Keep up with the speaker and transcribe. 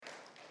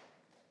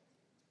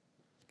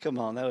Come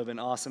on, that would have been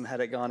awesome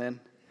had it gone in.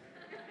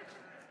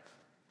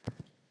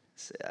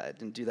 So, I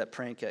didn't do that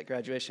prank at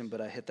graduation, but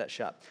I hit that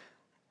shot.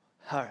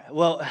 All right,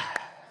 well,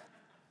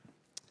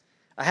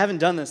 I haven't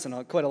done this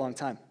in quite a long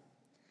time.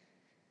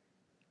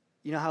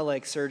 You know how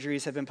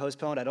surgeries have been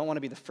postponed? I don't want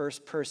to be the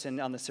first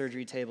person on the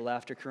surgery table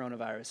after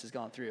coronavirus has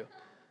gone through.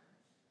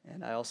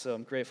 And I also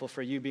am grateful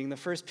for you being the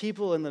first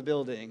people in the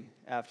building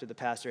after the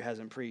pastor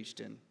hasn't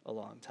preached in a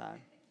long time.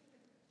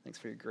 Thanks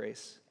for your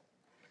grace.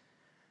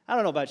 I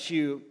don't know about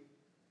you,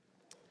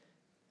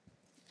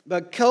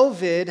 but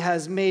COVID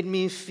has made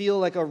me feel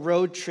like a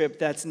road trip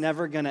that's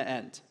never going to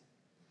end.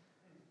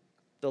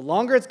 The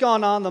longer it's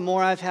gone on, the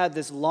more I've had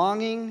this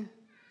longing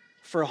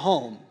for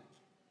home.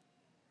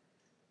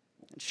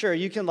 And sure,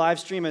 you can live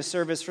stream a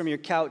service from your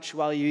couch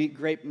while you eat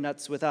grape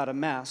nuts without a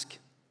mask.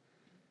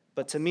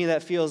 But to me,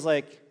 that feels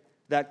like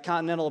that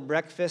continental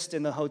breakfast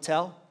in the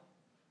hotel.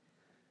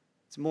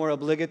 It's more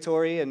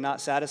obligatory and not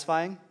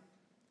satisfying.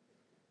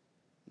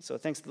 So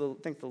thank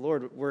the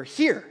Lord, we're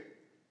here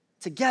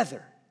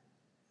together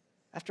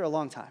after a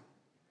long time.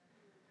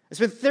 It's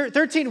been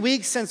 13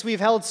 weeks since we've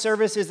held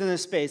services in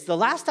this space. The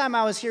last time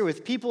I was here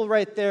with people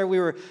right there, we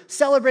were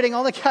celebrating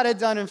all that God had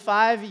done in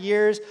 5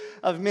 years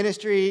of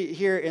ministry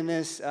here in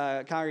this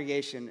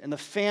congregation and the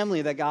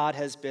family that God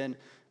has been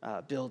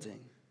building.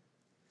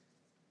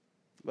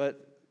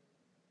 But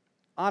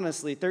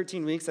honestly,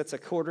 13 weeks, that's a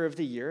quarter of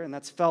the year, and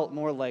that's felt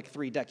more like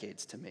 3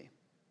 decades to me.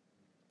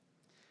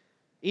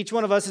 Each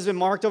one of us has been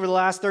marked over the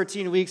last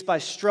 13 weeks by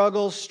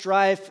struggle,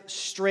 strife,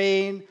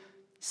 strain,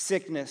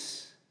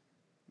 sickness,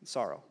 and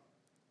sorrow.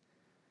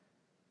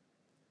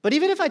 But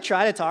even if I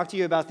try to talk to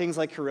you about things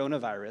like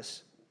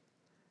coronavirus,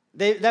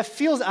 that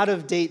feels out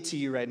of date to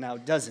you right now,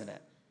 doesn't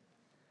it?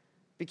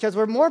 Because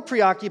we're more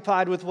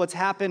preoccupied with what's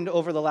happened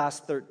over the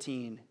last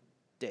 13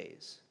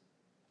 days.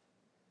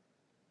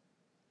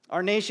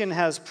 Our nation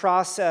has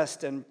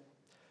processed and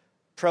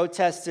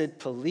protested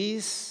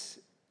police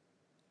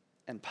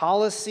and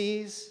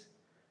policies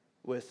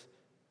with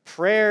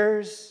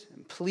prayers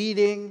and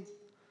pleading.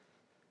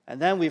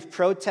 And then we've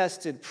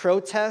protested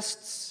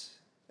protests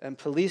and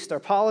policed our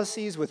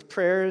policies with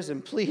prayers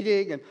and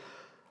pleading. And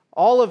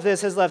all of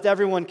this has left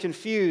everyone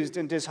confused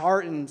and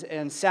disheartened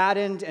and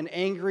saddened and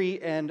angry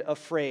and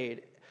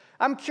afraid.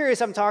 I'm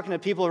curious, I'm talking to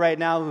people right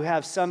now who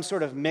have some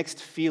sort of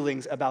mixed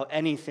feelings about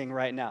anything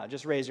right now.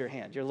 Just raise your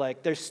hand. You're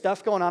like, there's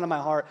stuff going on in my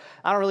heart.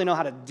 I don't really know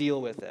how to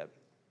deal with it.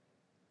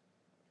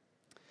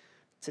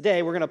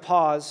 Today, we're going to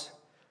pause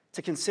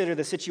to consider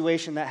the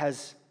situation that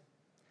has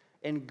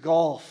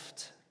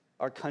engulfed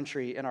our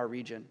country and our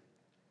region.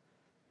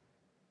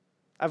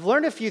 I've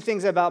learned a few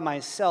things about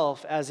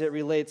myself as it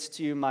relates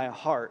to my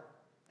heart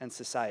and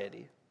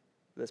society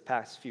this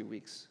past few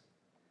weeks.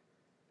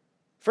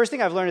 First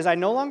thing I've learned is I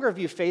no longer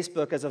view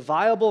Facebook as a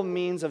viable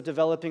means of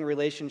developing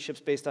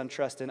relationships based on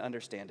trust and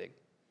understanding.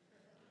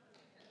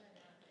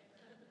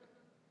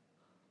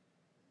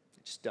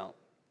 I just don't.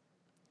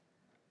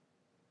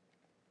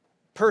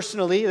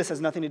 Personally, this has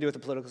nothing to do with a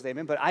political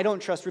statement, but I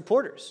don't trust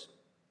reporters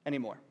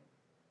anymore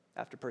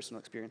after personal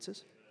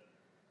experiences.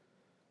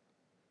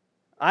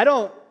 I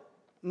don't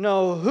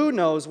know who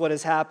knows what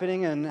is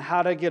happening and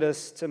how to get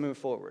us to move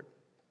forward.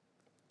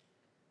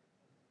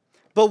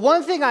 But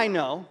one thing I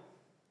know,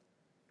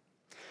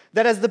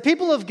 that as the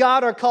people of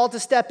God are called to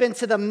step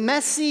into the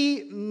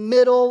messy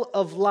middle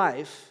of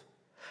life,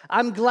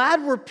 I'm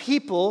glad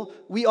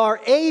we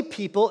are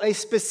a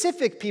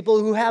specific people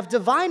who have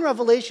divine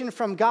revelation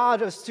from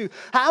God as to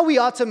how we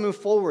ought to move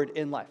forward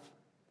in life.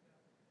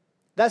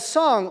 That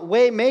song,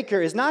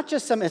 Waymaker, is not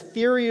just some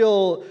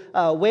ethereal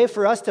way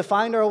for us to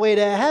find our way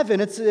to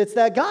heaven. It's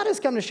that God has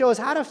come to show us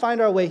how to find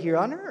our way here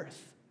on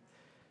earth.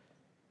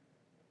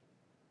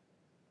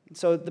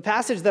 So the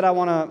passage that I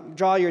want to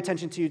draw your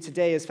attention to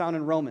today is found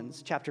in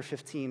Romans chapter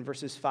 15,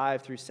 verses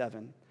 5 through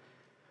 7.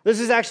 This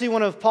is actually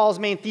one of Paul's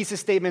main thesis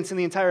statements in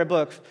the entire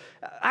book.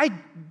 I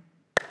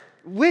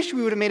wish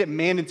we would have made it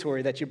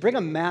mandatory that you bring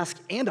a mask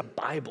and a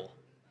Bible.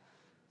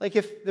 Like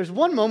if there's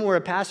one moment where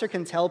a pastor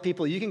can tell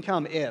people you can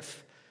come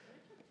if,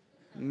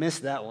 miss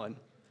that one.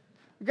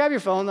 Grab your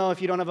phone though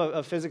if you don't have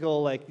a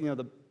physical,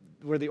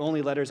 where the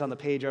only letters on the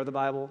page are the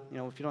Bible.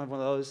 If you don't have one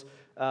of those,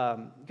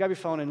 grab your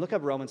phone and look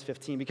up Romans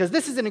 15 because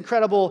this is an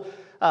incredible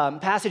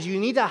passage. You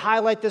need to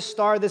highlight this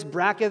star, this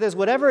bracket, this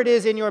whatever it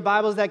is in your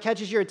Bibles that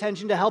catches your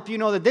attention to help you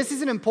know that this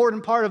is an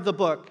important part of the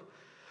book.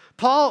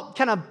 Paul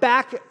kind of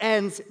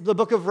back-ends the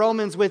book of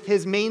Romans with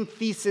his main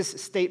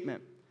thesis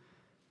statement.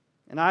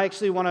 And I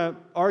actually want to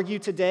argue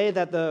today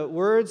that the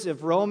words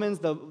of Romans,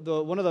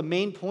 one of the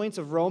main points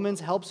of Romans,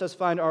 helps us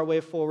find our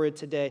way forward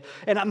today.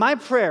 And my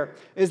prayer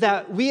is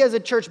that we as a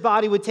church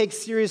body would take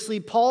seriously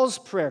Paul's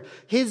prayer,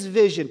 his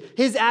vision,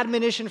 his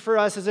admonition for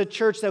us as a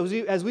church that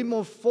as we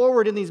move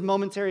forward in these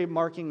momentary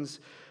markings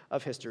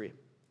of history.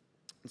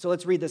 So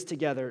let's read this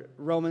together.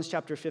 Romans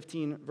chapter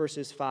 15,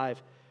 verses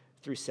 5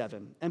 through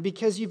 7. And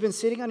because you've been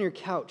sitting on your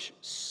couch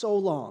so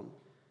long,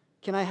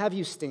 can I have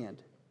you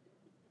stand?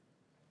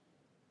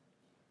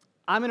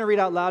 I'm going to read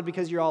out loud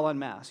because you're all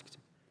unmasked.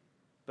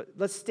 But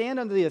let's stand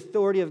under the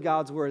authority of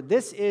God's word.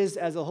 This is,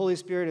 as the Holy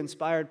Spirit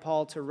inspired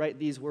Paul to write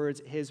these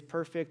words, his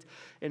perfect,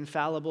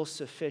 infallible,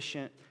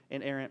 sufficient,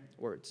 inerrant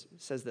words.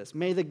 It says this: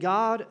 "May the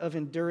God of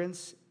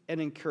endurance and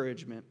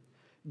encouragement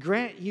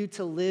grant you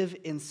to live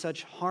in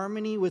such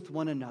harmony with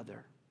one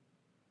another,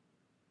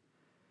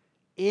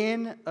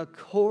 in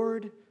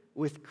accord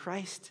with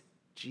Christ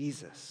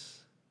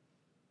Jesus,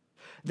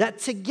 that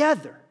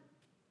together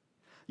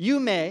you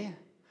may,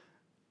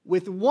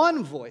 with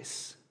one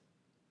voice,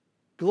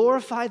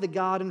 glorify the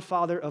God and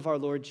Father of our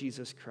Lord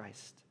Jesus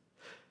Christ.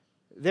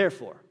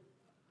 Therefore,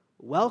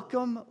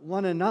 welcome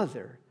one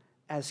another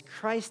as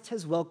Christ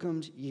has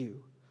welcomed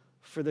you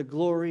for the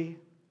glory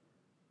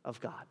of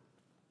God."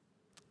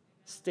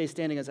 Stay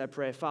standing as I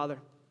pray. Father,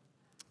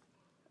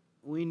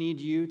 we need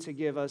you to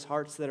give us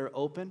hearts that are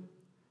open.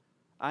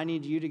 I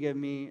need you to give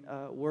me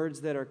words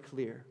that are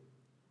clear.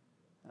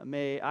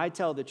 May I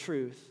tell the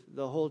truth,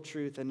 the whole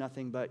truth, and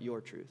nothing but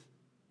your truth.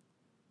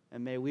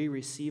 And may we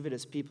receive it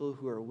as people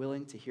who are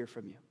willing to hear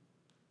from you.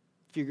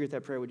 If you agree with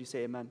that prayer, would you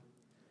say amen?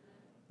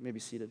 You may be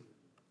seated.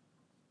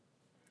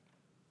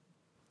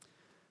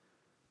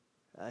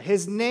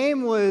 His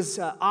name was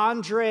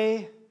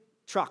André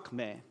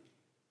Trocmé.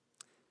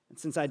 And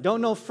since I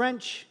don't know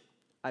French,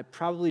 I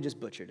probably just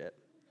butchered it.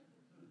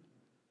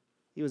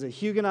 He was a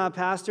Huguenot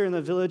pastor in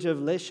the village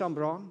of Les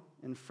Chambrons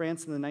in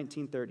France in the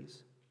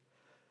 1930s.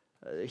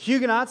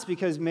 Huguenots,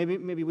 because maybe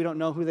we don't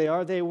know who they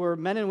are, they were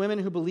men and women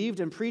who believed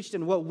and preached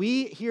in what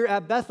we here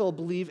at Bethel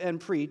believe and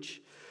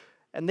preach.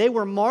 And they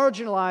were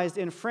marginalized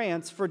in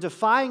France for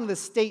defying the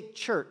state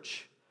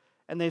church,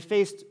 and they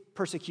faced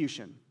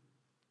persecution.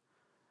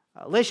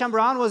 Les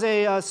Chambrons was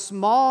a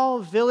small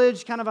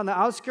village kind of on the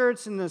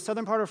outskirts in the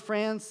southern part of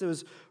France. It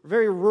was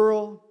very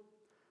rural.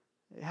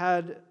 It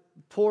had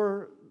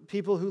poor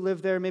people who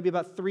lived there. Maybe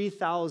about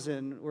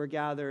 3,000 were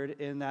gathered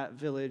in that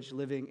village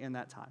living in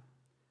that time.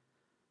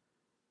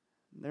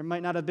 There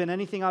might not have been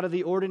anything out of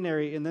the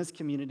ordinary in this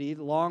community,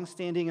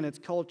 long-standing in its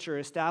culture,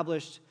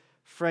 established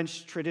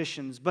French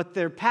traditions. But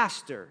their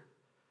pastor,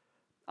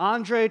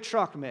 André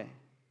Trocmé,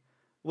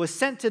 was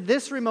sent to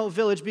this remote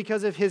village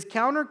because of his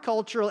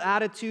countercultural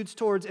attitudes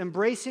towards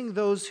embracing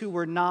those who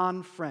were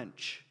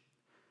non-French.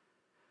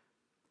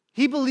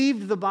 He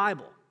believed the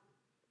Bible.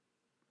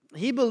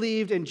 He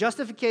believed in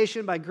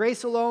justification by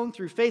grace alone,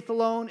 through faith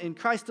alone, in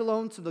Christ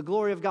alone, to the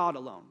glory of God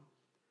alone.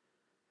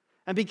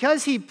 And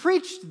because he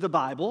preached the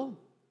Bible,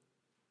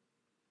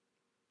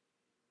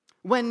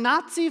 when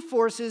Nazi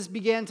forces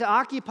began to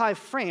occupy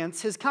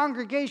France, his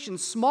congregation,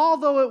 small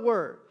though it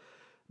were,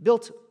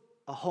 built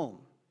a home,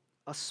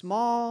 a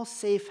small,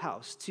 safe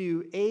house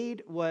to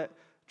aid what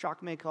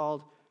Trocmé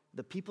called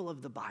the people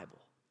of the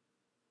Bible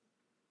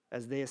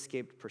as they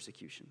escaped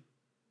persecution.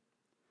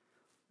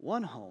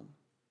 One home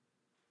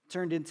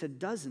turned into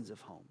dozens of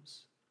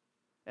homes,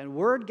 and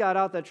word got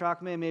out that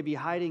Trocmé may be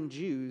hiding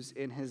Jews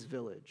in his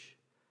village.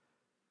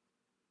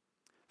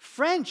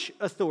 French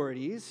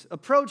authorities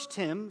approached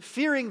him,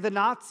 fearing the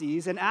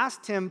Nazis, and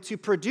asked him to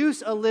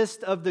produce a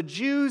list of the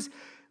Jews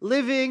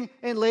living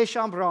in Les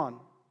Chambrons.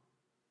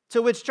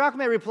 To which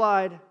Trocmé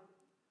replied,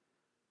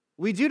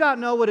 "We do not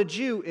know what a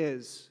Jew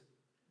is.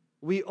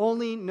 We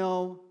only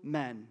know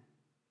men."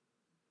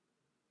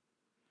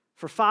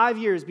 For 5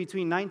 years,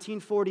 between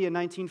 1940 and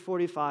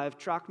 1945,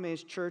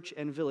 Trocmé's church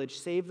and village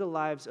saved the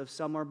lives of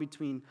somewhere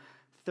between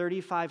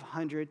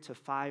 3,500 to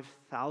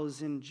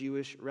 5,000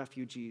 Jewish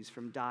refugees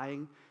from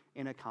dying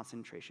in a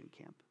concentration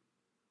camp.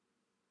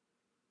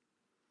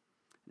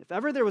 If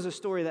ever there was a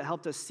story that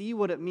helped us see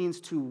what it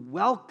means to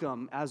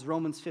welcome, as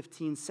Romans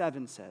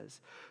 15:7 says,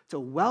 to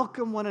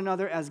welcome one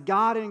another as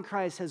God in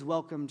Christ has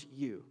welcomed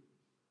you,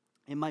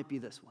 it might be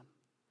this one.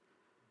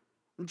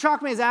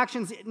 Trocmé's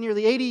actions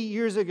nearly 80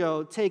 years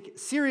ago take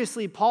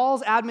seriously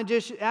Paul's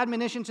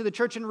admonition to the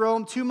church in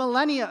Rome 2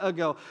 millennia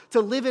ago to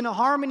live in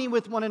harmony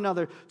with one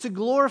another, to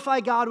glorify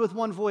God with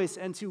one voice,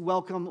 and to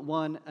welcome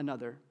one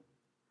another.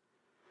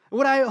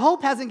 What I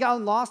hope hasn't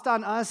gotten lost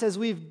on us as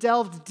we've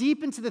delved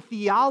deep into the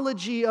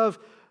theology of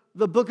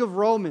the book of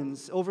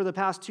Romans over the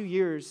past 2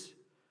 years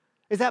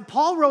is that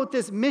Paul wrote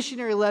this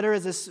missionary letter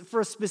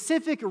for a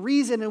specific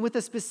reason and with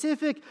a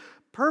specific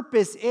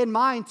purpose in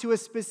mind to a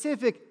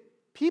specific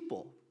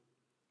people.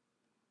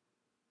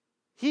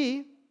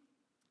 He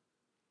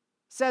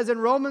says in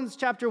Romans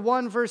chapter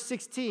 1, verse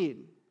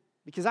 16,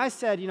 because I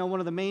said, one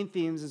of the main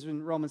themes is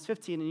in Romans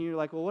 15, and you're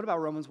like, well, what about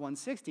Romans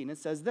 1:16? It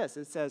says this,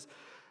 it says,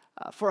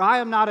 "For I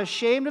am not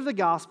ashamed of the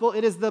gospel.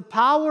 It is the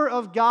power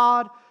of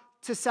God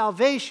to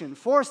salvation,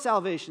 for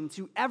salvation,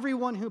 to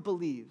everyone who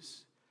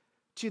believes,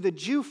 to the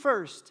Jew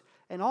first,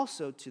 and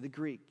also to the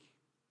Greek."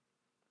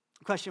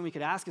 The question we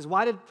could ask is,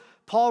 why did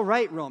Paul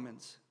write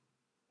Romans?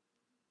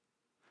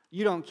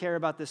 You don't care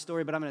about this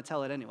story, but I'm going to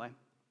tell it anyway.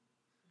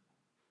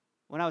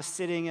 When I was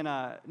sitting in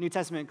a New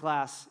Testament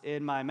class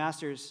in my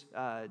master's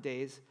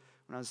days,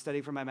 when I was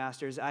studying for my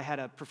master's, I had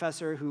a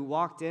professor who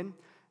walked in,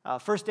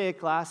 first day of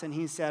class, and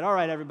he said, "All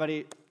right,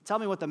 everybody, tell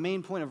me what the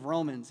main point of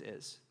Romans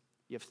is.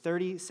 You have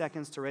 30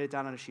 seconds to write it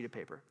down on a sheet of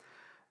paper."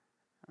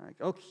 I'm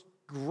like, okay,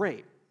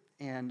 great.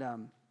 And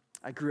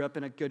I grew up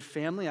in a good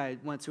family. I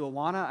went to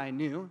Awana. I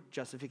knew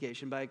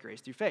justification by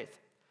grace through faith.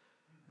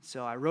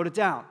 So I wrote it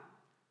down.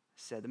 I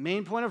said, the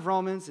main point of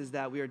Romans is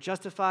that we are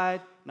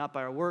justified not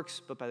by our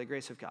works, but by the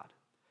grace of God.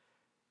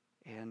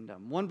 And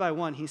one by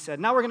one, he said,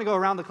 now we're going to go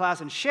around the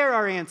class and share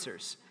our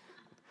answers,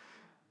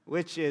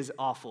 which is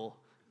awful.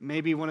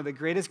 Maybe one of the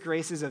greatest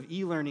graces of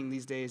e-learning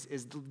these days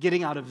is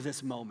getting out of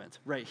this moment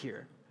right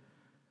here.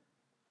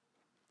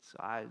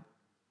 So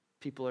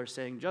people are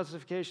saying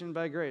justification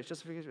by grace,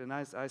 justification. And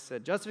I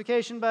said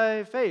justification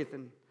by faith.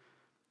 And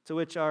to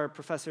which our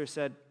professor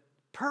said,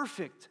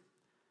 perfect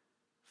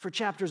for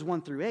chapters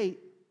 1 through 8.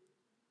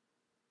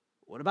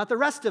 What about the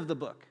rest of the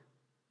book?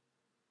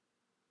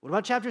 What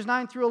about chapters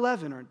 9 through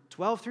 11 or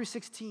 12 through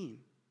 16?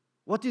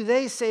 What do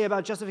they say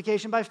about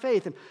justification by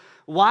faith? And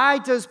why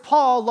does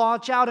Paul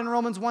launch out in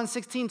Romans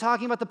 1:16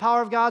 talking about the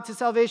power of God to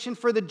salvation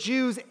for the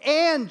Jews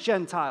and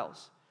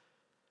Gentiles?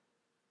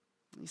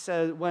 He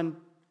said, when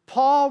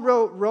Paul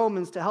wrote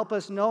Romans to help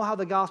us know how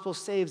the gospel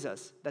saves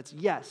us, that's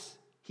yes,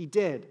 he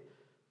did.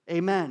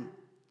 Amen.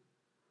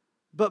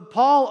 But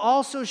Paul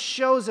also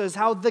shows us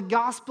how the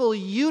gospel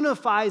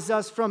unifies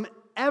us from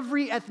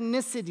every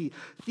ethnicity,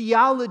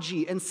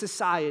 theology, and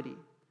society.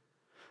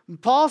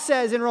 Paul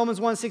says in Romans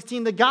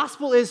 1:16, the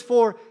gospel is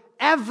for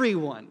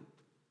everyone.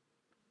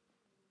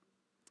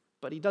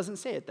 But he doesn't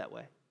say it that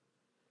way.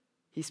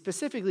 He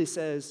specifically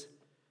says,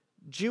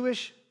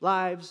 Jewish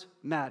lives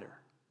matter,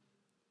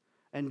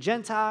 and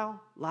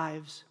Gentile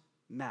lives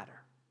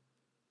matter.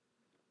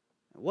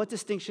 What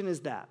distinction is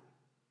that?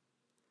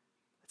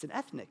 It's an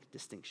ethnic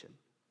distinction.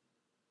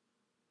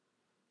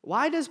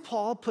 Why does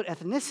Paul put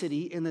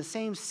ethnicity in the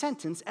same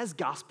sentence as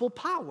gospel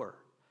power?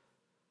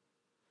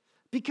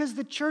 Because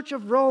the Church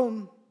of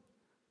Rome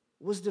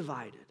was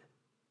divided.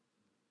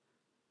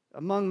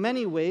 Among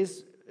many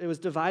ways, it was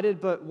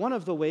divided, but one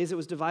of the ways it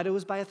was divided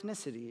was by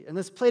ethnicity. And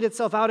this played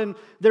itself out in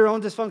their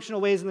own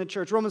dysfunctional ways in the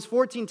church. Romans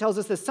 14 tells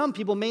us that some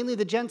people, mainly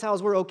the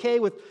Gentiles, were okay,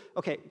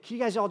 can you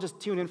guys all just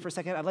tune in for a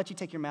second? I'd let you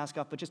take your mask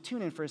off, but just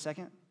tune in for a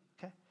second,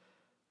 okay?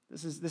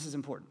 This is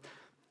important.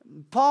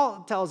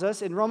 Paul tells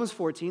us in Romans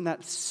 14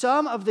 that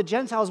some of the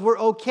Gentiles were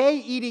okay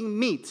eating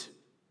meat.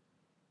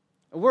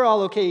 We're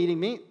all okay eating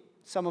meat.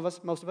 Some of us,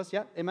 most of us,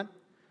 yeah? Amen?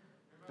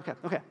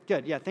 Okay,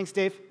 good. Yeah, thanks,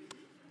 Dave.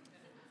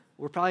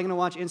 We're probably going to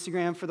watch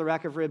Instagram for the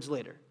rack of ribs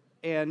later.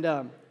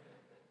 And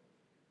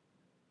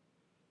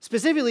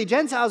specifically,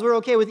 Gentiles were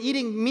okay with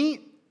eating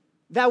meat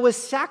that was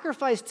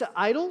sacrificed to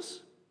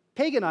idols,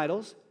 pagan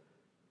idols,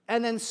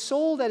 and then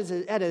sold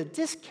at a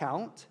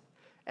discount.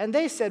 And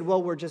they said,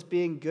 well, we're just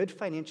being good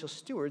financial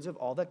stewards of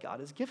all that God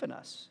has given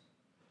us.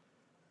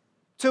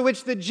 To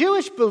which the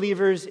Jewish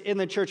believers in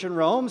the church in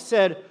Rome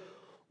said,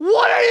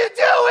 what are you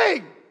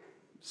doing?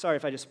 Sorry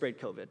if I just sprayed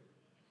COVID.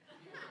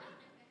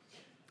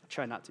 I'll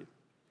try not to.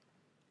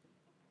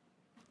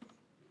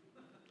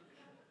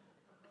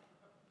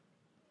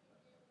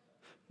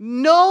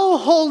 No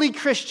holy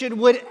Christian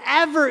would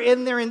ever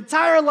in their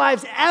entire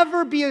lives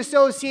ever be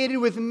associated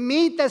with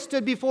meat that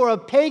stood before a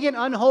pagan,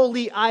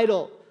 unholy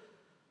idol.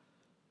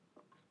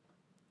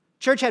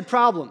 Church had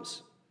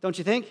problems, don't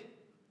you think?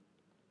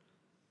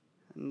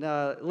 And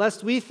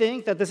lest we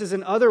think that this is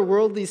an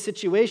otherworldly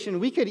situation,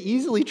 we could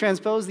easily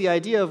transpose the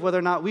idea of whether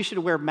or not we should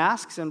wear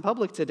masks in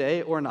public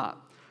today or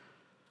not.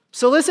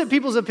 Solicit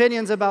people's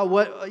opinions about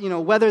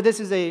whether this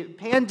is a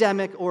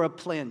pandemic or a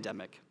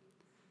plandemic.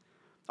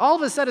 All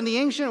of a sudden, the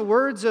ancient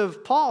words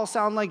of Paul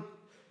sound like,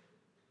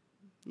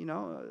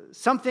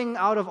 something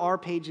out of our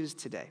pages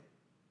today.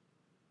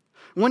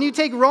 When you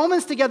take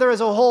Romans together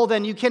as a whole,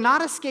 then you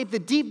cannot escape the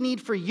deep need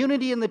for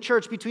unity in the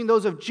church between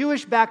those of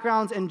Jewish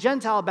backgrounds and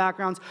Gentile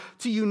backgrounds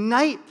to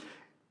unite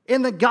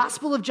in the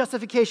gospel of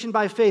justification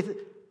by faith,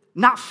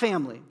 not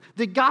family.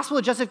 The gospel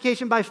of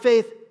justification by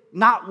faith,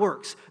 not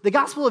works. The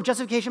gospel of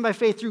justification by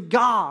faith through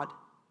God,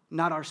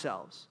 not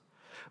ourselves.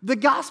 The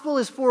gospel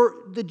is for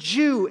the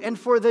Jew and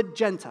for the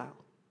Gentile,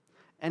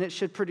 and it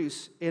should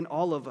produce in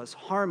all of us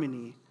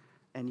harmony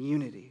and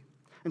unity.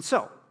 And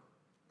so,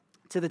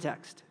 to the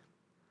text.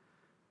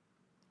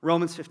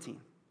 Romans 15.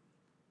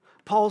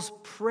 Paul's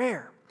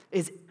prayer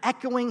is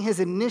echoing his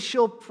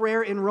initial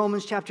prayer in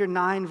Romans chapter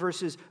 1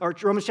 verses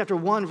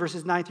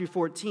 9 through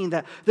 14,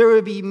 that there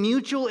would be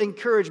mutual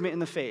encouragement in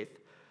the faith.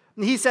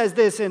 And he says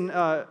this in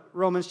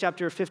Romans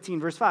chapter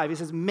 15, verse 5. He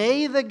says,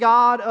 may the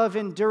God of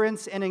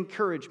endurance and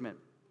encouragement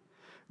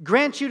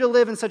grant you to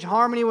live in such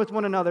harmony with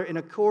one another in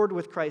accord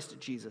with Christ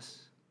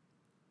Jesus.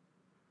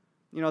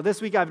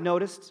 This week I've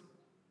noticed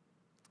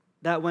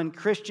that when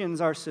Christians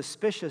are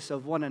suspicious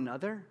of one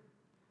another,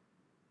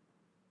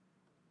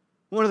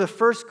 one of the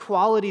first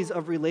qualities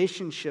of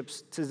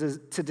relationships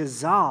to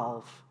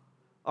dissolve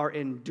are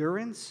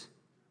endurance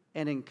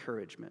and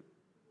encouragement.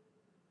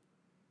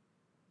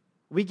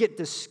 We get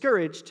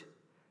discouraged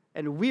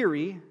and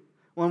weary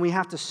when we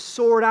have to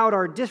sort out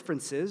our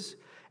differences,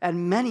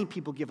 and many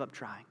people give up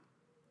trying.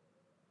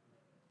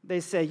 They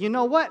say, you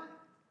know what?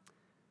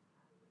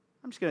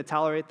 I'm just going to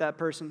tolerate that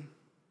person.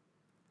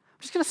 I'm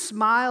just going to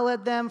smile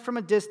at them from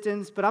a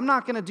distance, but I'm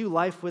not going to do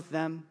life with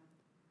them.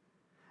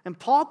 And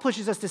Paul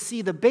pushes us to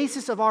see the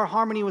basis of our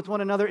harmony with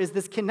one another is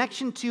this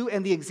connection to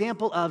and the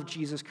example of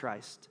Jesus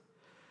Christ.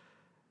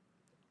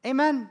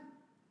 Amen?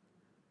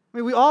 I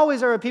mean, we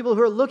always are people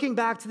who are looking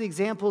back to the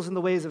examples and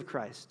the ways of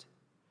Christ.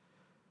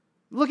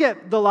 Look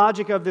at the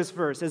logic of this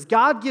verse. As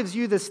God gives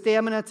you the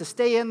stamina to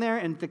stay in there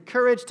and the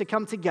courage to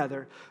come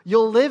together,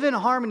 you'll live in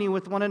harmony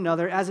with one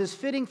another, as is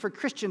fitting for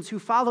Christians who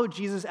follow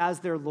Jesus as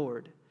their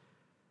Lord.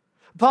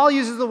 Paul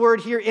uses the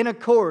word here, in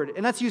accord,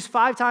 and that's used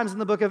 5 times in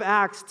the book of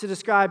Acts to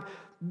describe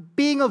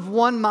being of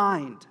one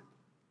mind.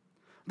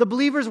 The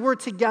believers were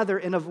together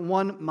and of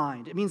one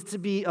mind. It means to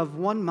be of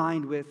one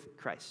mind with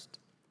Christ.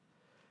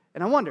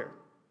 And I wonder,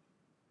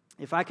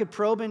 if I could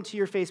probe into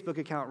your Facebook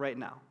account right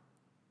now,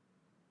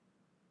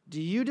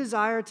 do you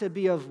desire to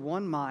be of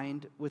one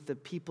mind with the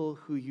people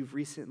who you've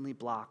recently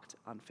blocked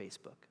on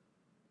Facebook?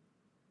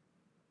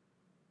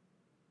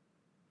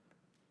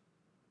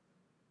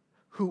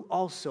 Who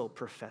also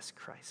profess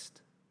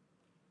Christ?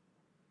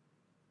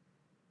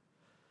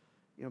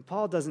 You know,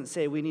 Paul doesn't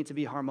say we need to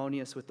be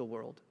harmonious with the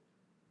world,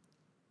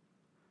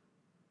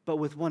 but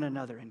with one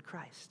another in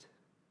Christ.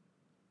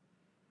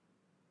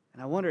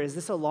 And I wonder, is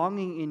this a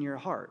longing in your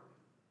heart?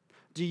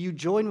 Do you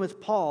join with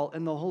Paul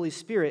and the Holy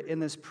Spirit in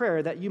this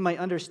prayer that you might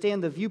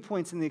understand the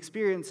viewpoints and the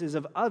experiences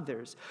of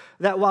others?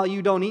 That while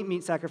you don't eat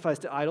meat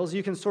sacrificed to idols,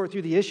 you can sort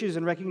through the issues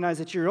and recognize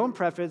that your own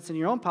preference and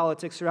your own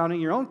politics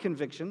surrounding your own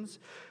convictions,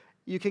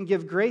 you can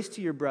give grace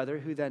to your brother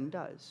who then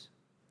does.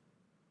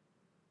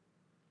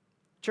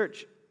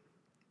 Church,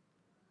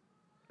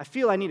 I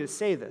feel I need to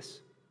say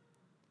this,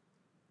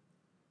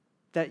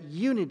 that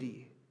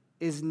unity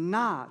is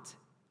not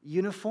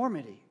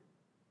uniformity.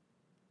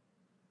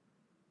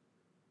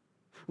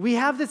 We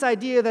have this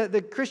idea that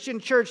the Christian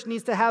church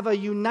needs to have a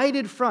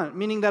united front,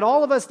 meaning that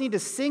all of us need to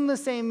sing the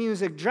same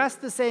music, dress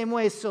the same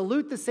way,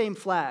 salute the same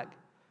flag.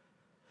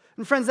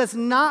 And friends, that's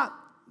not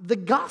the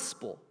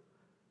gospel.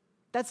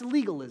 That's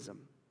legalism.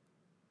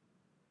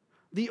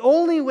 The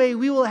only way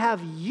we will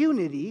have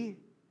unity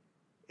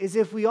is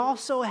if we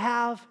also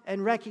have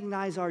and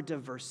recognize our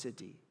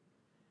diversity.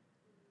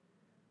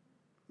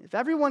 If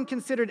everyone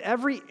considered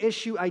every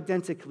issue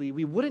identically,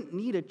 we wouldn't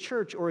need a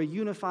church or a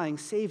unifying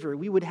Savior.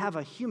 We would have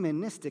a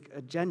humanistic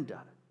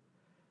agenda.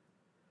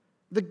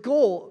 The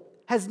goal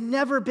has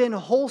never been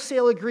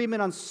wholesale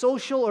agreement on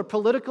social or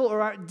political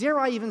or, dare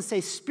I even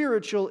say,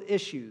 spiritual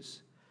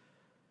issues.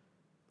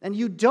 And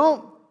you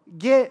don't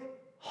get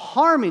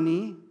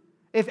harmony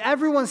if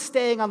everyone's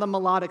staying on the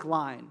melodic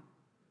line.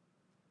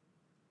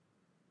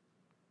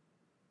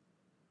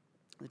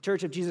 The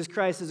Church of Jesus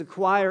Christ is a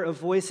choir of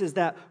voices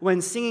that,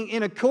 when singing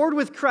in accord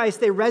with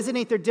Christ, they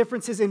resonate their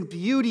differences in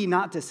beauty,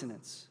 not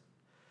dissonance.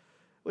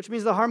 Which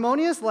means the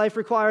harmonious life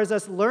requires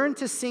us learn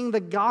to sing the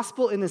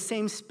gospel in the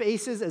same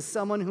spaces as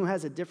someone who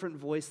has a different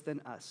voice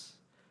than us.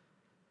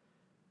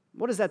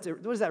 What does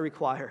that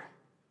require?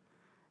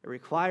 It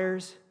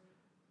requires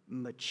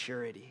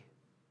maturity.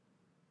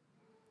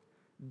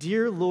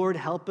 Dear Lord,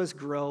 help us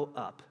grow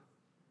up.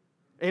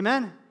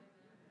 Amen?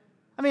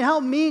 I mean,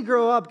 help me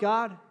grow up,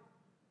 God.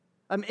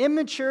 I'm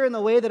immature in the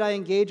way that I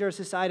engage our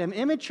society. I'm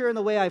immature in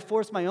the way I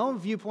force my own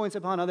viewpoints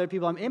upon other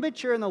people. I'm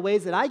immature in the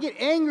ways that I get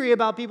angry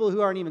about people who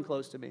aren't even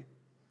close to me.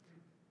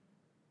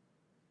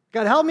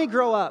 God, help me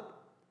grow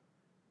up.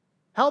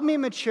 Help me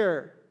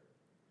mature.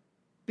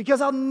 Because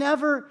I'll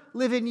never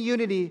live in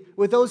unity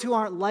with those who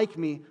aren't like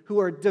me, who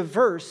are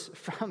diverse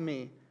from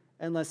me,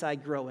 unless I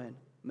grow in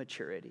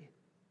maturity.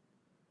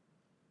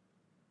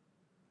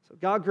 So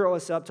God, grow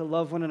us up to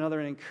love one another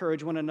and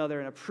encourage one another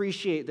and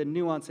appreciate the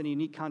nuance and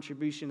unique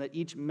contribution that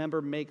each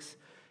member makes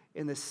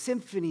in the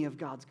symphony of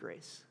God's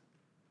grace.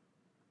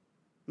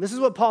 And this is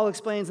what Paul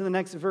explains in the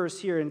next verse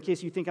here, in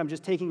case you think I'm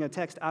just taking a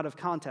text out of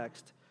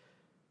context.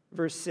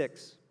 Verse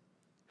 6.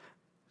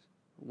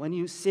 When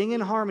you sing in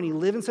harmony,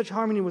 live in such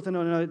harmony with one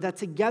another, that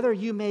together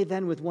you may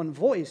then with one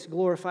voice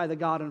glorify the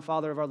God and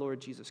Father of our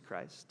Lord Jesus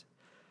Christ.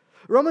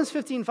 Romans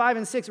 15:5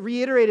 and 6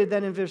 reiterated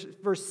then in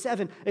verse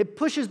 7. It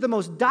pushes the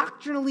most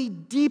doctrinally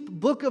deep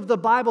book of the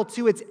Bible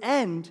to its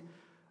end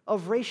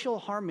of racial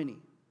harmony.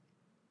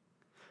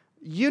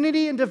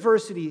 Unity and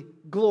diversity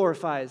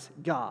glorifies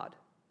God.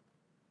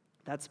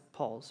 That's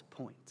Paul's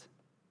point.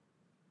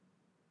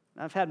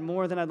 I've had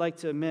more than I'd like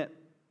to admit,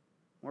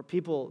 more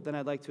people than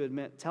I'd like to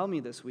admit, tell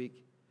me this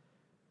week,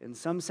 in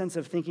some sense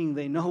of thinking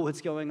they know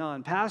what's going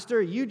on,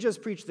 Pastor, you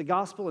just preach the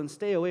gospel and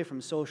stay away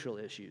from social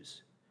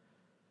issues.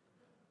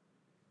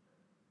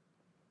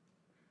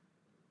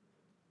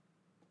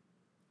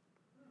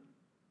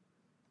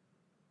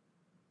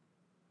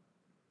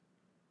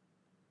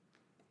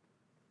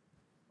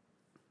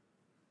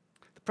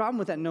 The problem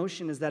with that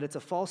notion is that it's a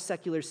false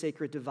secular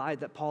sacred divide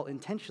that Paul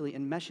intentionally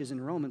enmeshes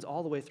in Romans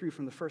all the way through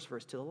from the first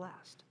verse to the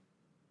last.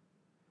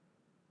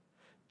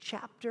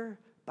 Chapter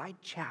by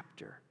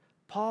chapter,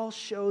 Paul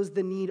shows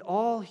the need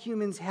all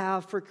humans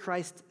have for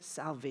Christ's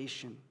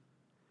salvation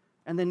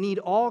and the need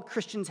all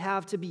Christians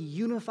have to be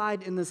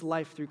unified in this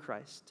life through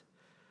Christ.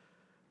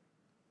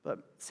 But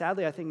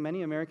sadly, I think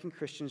many American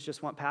Christians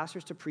just want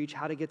pastors to preach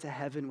how to get to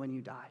heaven when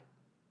you die.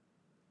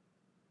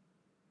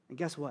 And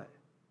guess what?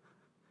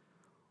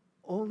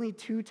 only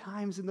 2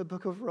 times in the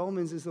book of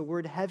Romans is the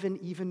word heaven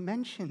even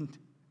mentioned.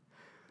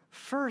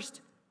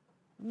 First,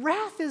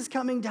 wrath is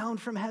coming down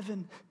from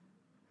heaven.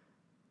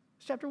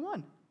 It's chapter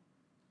 1.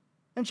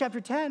 In chapter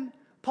 10,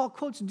 Paul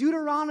quotes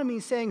Deuteronomy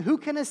saying, who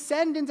can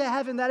ascend into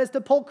heaven? That is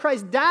to pull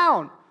Christ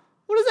down.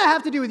 What does that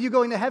have to do with you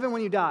going to heaven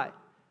when you die?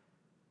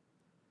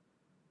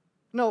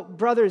 No,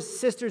 brothers,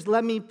 sisters,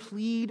 let me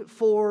plead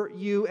for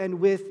you and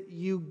with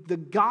you. The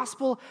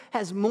gospel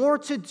has more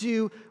to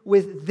do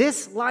with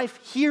this life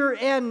here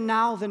and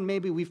now than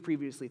maybe we've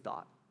previously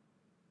thought.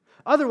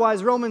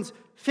 Otherwise, Romans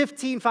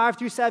 15, 5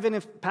 through 7,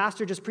 if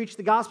pastor just preached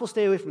the gospel,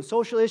 stay away from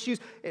social issues.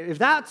 If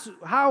that's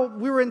how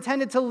we were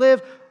intended to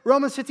live,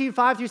 Romans 15,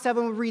 5 through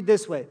 7 would read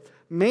this way.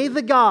 May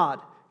the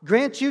God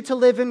grant you to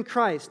live in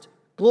Christ.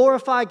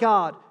 Glorify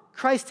God.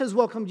 Christ has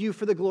welcomed you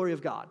for the glory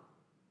of God.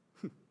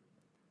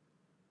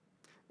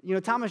 You know,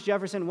 Thomas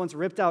Jefferson once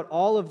ripped out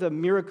all of the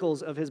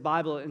miracles of his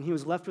Bible, and he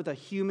was left with a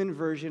human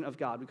version of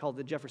God. We call it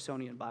the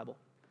Jeffersonian Bible.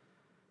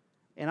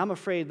 And I'm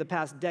afraid the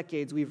past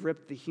decades we've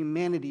ripped the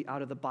humanity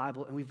out of the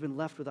Bible, and we've been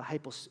left with a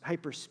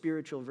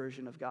hyper-spiritual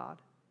version of God.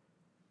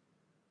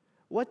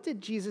 What did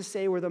Jesus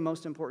say were the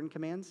most important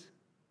commands?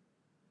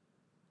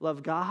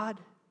 Love God,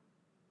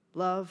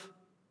 love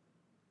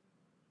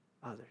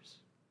others.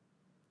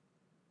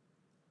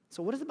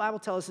 So what does the Bible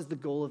tell us is the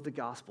goal of the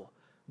gospel?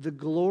 The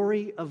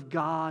glory of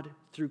God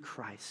through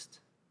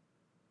Christ.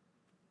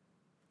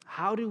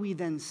 How do we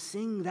then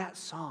sing that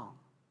song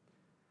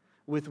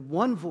with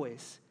one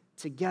voice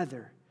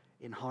together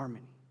in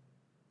harmony?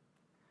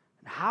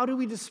 And how do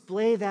we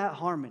display that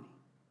harmony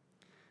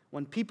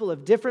when people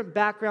of different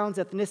backgrounds,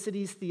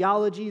 ethnicities,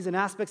 theologies, and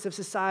aspects of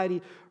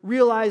society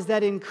realize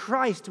that in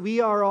Christ we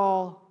are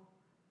all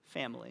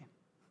family?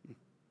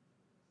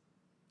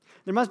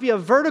 There must be a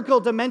vertical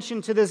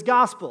dimension to this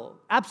gospel,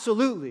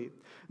 absolutely.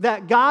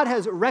 That God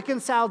has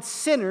reconciled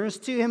sinners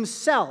to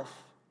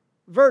himself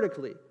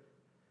vertically.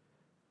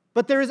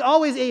 But there is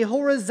always a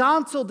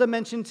horizontal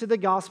dimension to the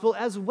gospel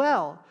as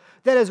well.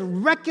 That as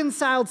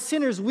reconciled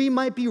sinners, we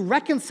might be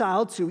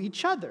reconciled to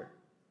each other.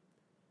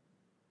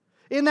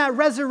 In that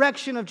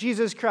resurrection of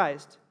Jesus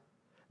Christ,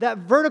 that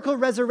vertical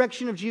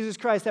resurrection of Jesus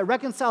Christ that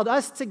reconciled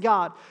us to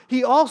God,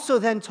 he also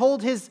then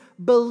told his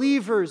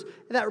believers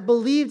that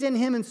believed in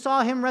him and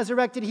saw him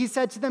resurrected, he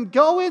said to them,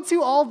 go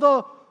into all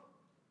the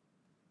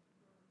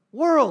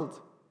world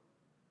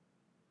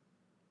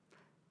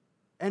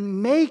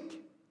and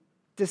make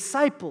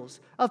disciples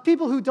of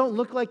people who don't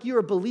look like you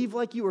or believe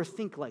like you or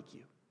think like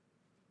you.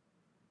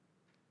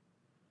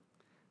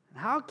 And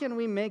how can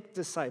we make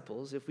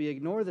disciples if we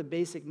ignore the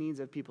basic needs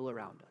of people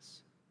around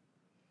us?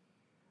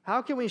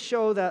 How can we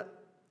show that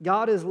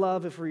God is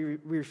love if we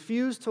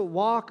refuse to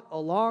walk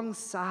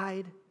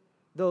alongside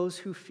those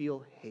who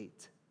feel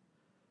hate?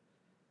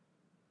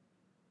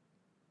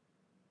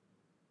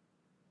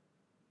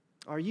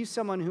 Are you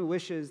someone who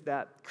wishes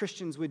that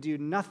Christians would do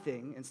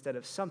nothing instead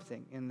of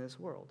something in this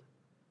world?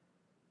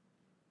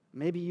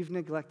 Maybe you've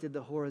neglected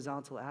the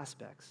horizontal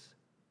aspects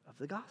of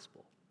the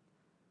gospel.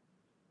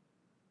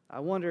 I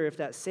wonder if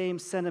that same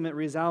sentiment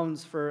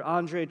resounds for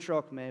Andre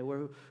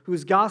Trocme,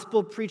 whose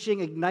gospel preaching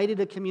ignited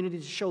a community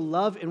to show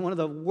love in one of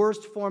the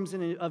worst forms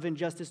of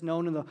injustice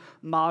known in the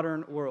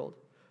modern world.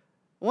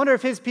 I wonder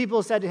if his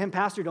people said to him,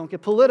 Pastor, don't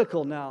get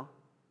political now.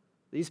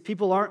 These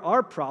people aren't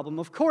our problem.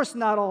 Of course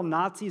not all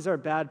Nazis are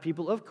bad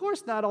people. Of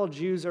course not all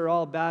Jews are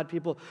all bad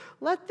people.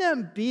 Let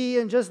them be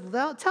and just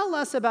tell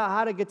us about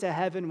how to get to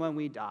heaven when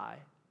we die.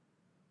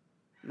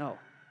 No.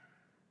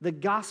 The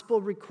gospel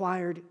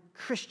required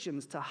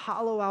Christians to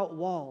hollow out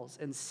walls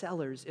and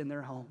cellars in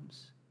their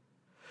homes.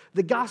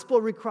 The gospel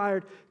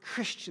required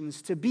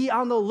Christians to be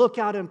on the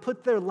lookout and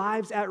put their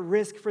lives at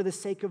risk for the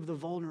sake of the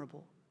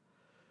vulnerable.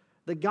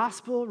 The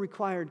gospel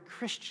required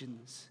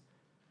Christians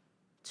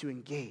to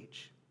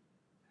engage.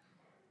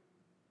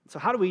 So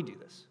how do we do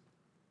this?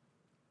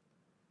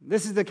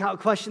 This is the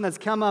question that's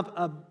come up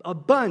a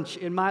bunch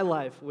in my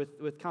life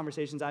with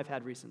conversations I've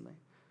had recently.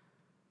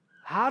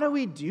 How do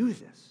we do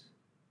this?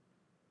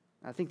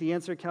 I think the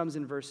answer comes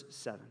in verse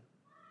 7.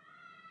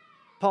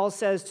 Paul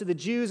says to the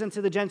Jews and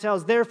to the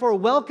Gentiles, therefore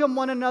welcome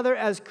one another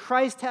as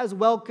Christ has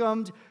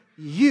welcomed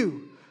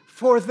you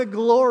for the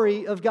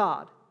glory of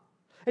God.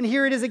 And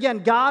here it is again,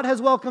 God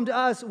has welcomed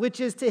us,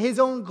 which is to his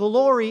own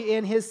glory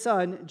in his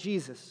Son,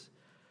 Jesus.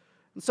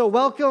 And so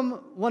welcome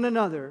one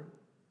another.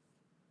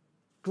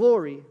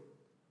 Glory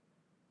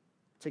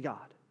to God.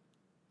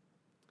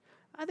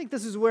 I think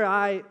this is where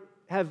I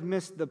have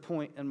missed the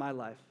point in my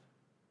life.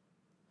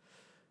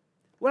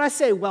 When I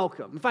say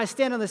welcome, if I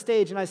stand on the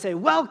stage and I say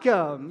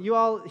welcome, you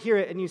all hear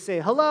it and you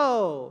say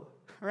hello,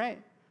 right?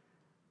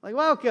 Like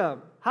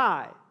welcome,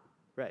 hi,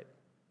 right?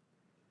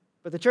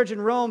 But the church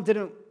in Rome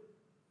didn't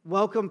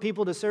welcome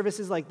people to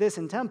services like this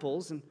in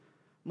temples, and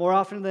more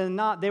often than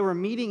not, they were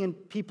meeting in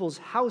people's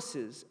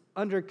houses,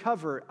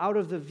 undercover, out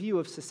of the view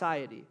of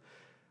society.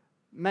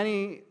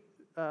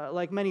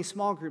 Like many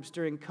small groups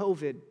during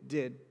COVID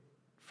did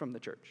from the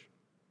church,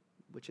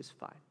 which is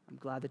fine. I'm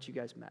glad that you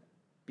guys met.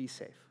 Be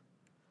safe.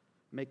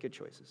 Make good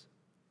choices.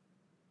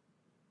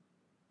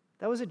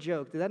 That was a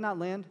joke. Did that not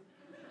land?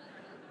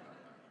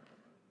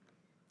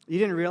 You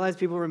didn't realize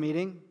people were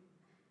meeting?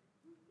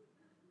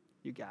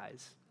 You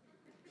guys.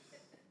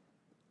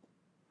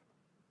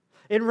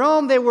 In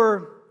Rome, they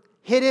were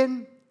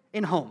hidden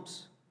in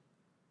homes.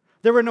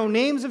 There were no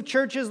names of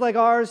churches like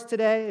ours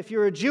today. If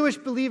you're a Jewish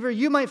believer,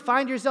 you might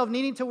find yourself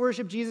needing to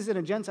worship Jesus in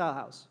a Gentile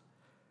house.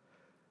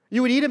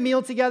 You would eat a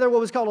meal together,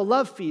 what was called a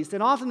love feast,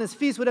 and often this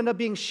feast would end up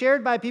being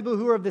shared by people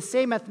who are of the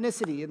same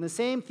ethnicity and the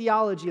same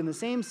theology and the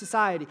same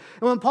society.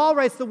 And when Paul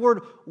writes the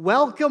word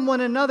welcome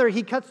one another,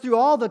 he cuts through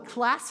all the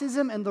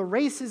classism and the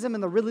racism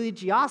and the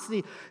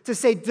religiosity to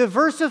say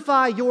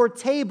diversify your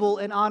table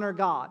and honor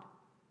God.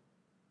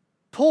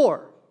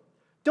 Poor,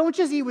 don't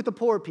just eat with the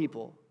poor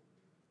people.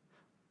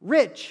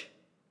 Rich,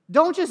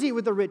 don't just eat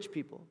with the rich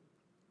people.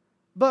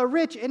 But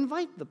rich,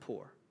 invite the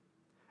poor.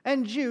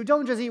 And Jew,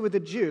 don't just eat with the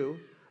Jew,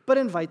 but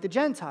invite the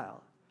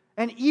Gentile.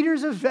 And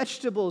eaters of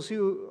vegetables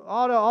who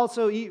ought to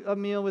also eat a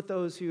meal with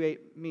those who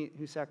ate meat,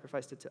 who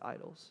sacrificed it to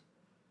idols.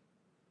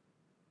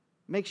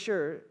 Make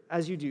sure,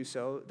 as you do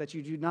so, that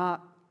you do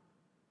not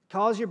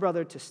cause your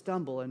brother to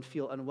stumble and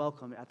feel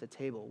unwelcome at the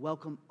table.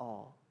 Welcome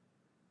all.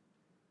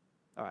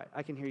 All right,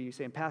 I can hear you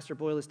saying, Pastor,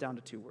 boil this down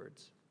to 2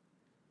 words.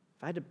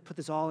 If I had to put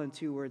this all in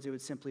 2 words, it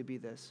would simply be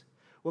this.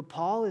 What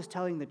Paul is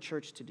telling the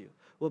church to do,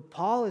 what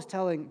Paul is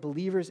telling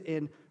believers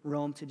in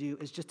Rome to do,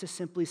 is just to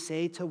simply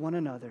say to one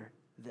another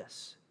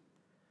this.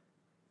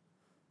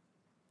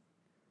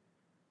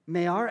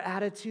 May our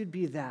attitude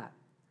be that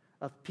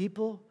of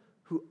people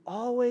who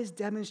always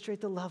demonstrate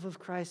the love of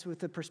Christ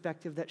with a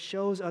perspective that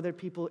shows other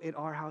people in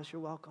our house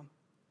you're welcome.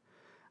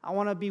 I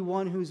want to be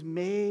one who's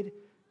made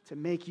to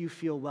make you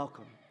feel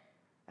welcome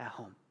at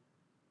home.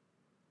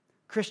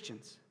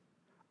 Christians,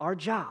 our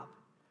job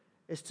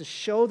is to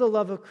show the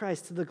love of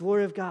Christ to the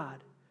glory of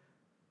God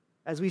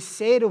as we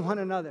say to one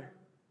another,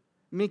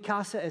 mi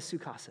casa es su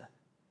casa,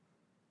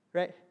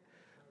 right?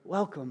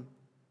 Welcome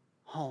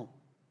home.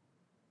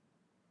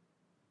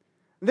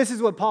 This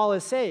is what Paul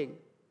is saying.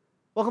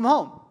 Welcome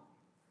home.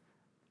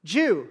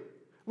 Jew,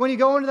 when you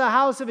go into the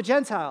house of a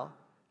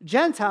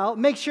Gentile,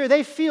 make sure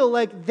they feel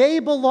like they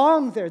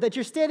belong there, that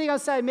you're standing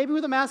outside, maybe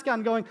with a mask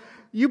on, going,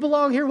 you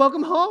belong here,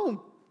 welcome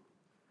home.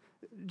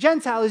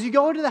 Gentile, as you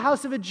go into the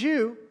house of a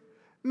Jew,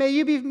 may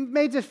you be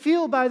made to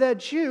feel by that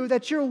Jew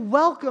that you're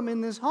welcome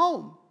in this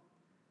home.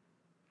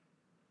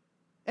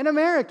 And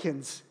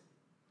Americans,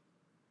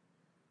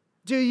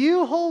 do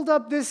you hold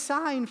up this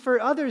sign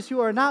for others who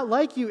are not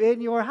like you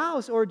in your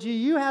house, or do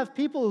you have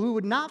people who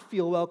would not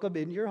feel welcome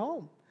in your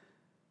home?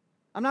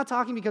 I'm not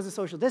talking because of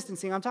social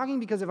distancing. I'm talking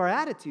because of our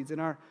attitudes and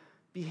our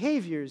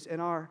behaviors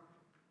and our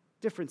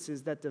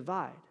differences that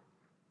divide.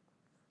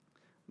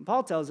 And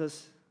Paul tells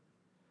us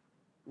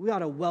we ought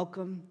to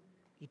welcome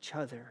each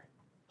other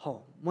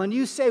home. When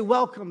you say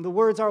welcome, the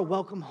words are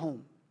welcome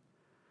home.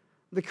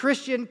 The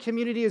Christian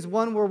community is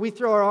one where we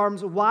throw our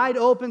arms wide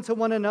open to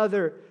one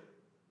another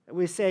and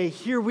we say,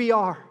 here we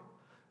are,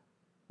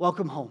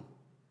 welcome home.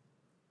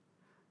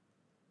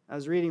 I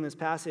was reading this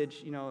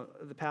passage,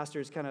 the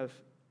pastors kind of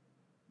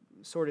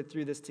sorted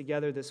through this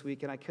together this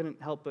week, and I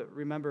couldn't help but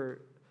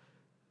remember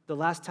the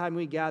last time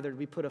we gathered,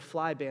 we put a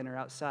fly banner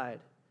outside.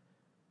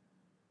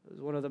 It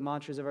was one of the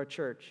mantras of our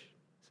church.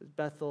 It says,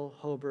 Bethel,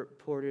 Hobart,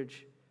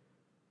 Portage,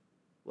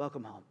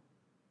 welcome home.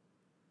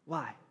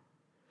 Why?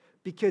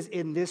 Because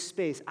in this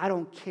space, I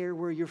don't care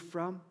where you're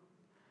from.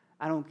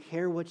 I don't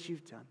care what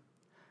you've done.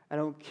 I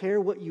don't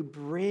care what you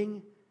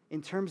bring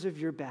in terms of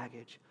your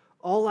baggage.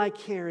 All I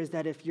care is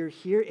that if you're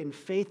here in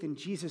faith in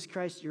Jesus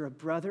Christ, you're a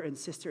brother and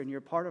sister and you're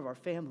part of our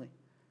family.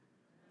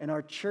 And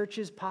our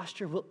church's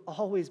posture will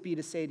always be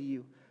to say to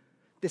you,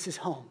 this is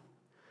home.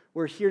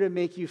 We're here to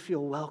make you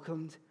feel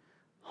welcomed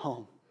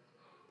home.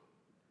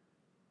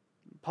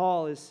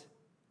 Paul is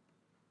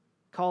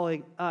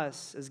calling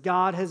us, as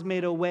God has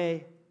made a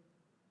way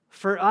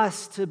for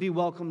us to be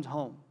welcomed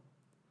home,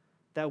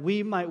 that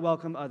we might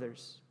welcome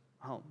others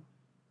home.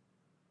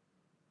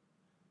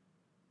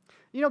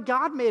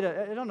 God made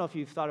I don't know if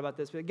you've thought about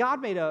this, but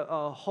God made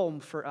a home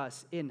for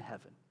us in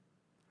heaven.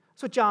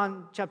 That's what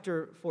John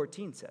chapter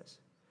 14 says.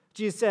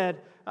 Jesus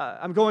said,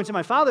 I'm going to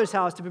my Father's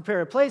house to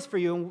prepare a place for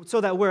you,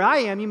 so that where I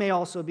am, you may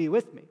also be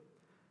with me.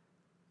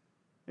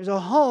 There's a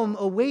home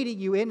awaiting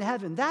you in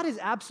heaven. That is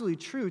absolutely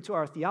true to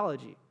our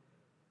theology.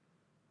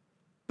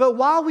 But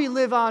while we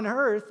live on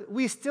earth,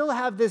 we still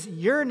have this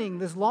yearning,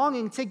 this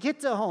longing to get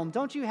to home.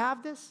 Don't you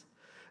have this?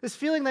 This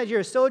feeling that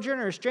you're a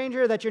sojourner or a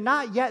stranger, that you're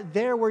not yet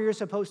there where you're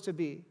supposed to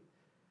be.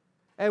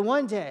 And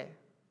one day,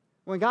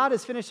 when God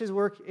has finished his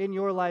work in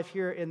your life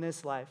here in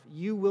this life,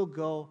 you will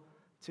go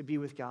to be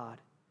with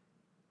God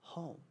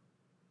home.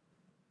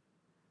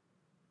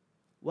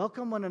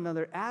 Welcome one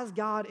another as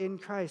God in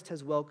Christ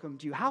has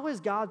welcomed you. How has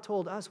God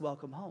told us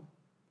welcome home?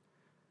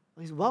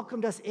 Well, he's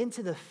welcomed us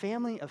into the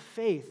family of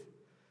faith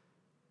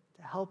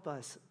to help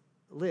us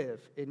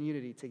live in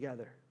unity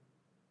together.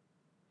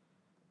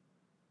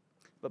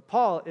 But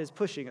Paul is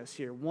pushing us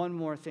here. One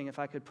more thing, if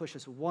I could push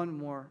us one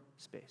more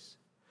space.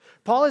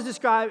 Paul is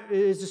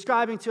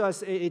describing to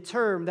us a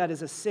term that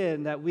is a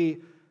sin that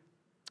we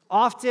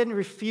often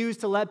refuse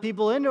to let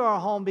people into our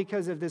home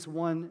because of this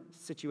one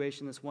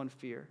situation, this one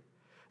fear.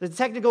 The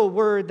technical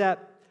word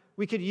that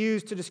we could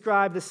use to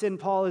describe the sin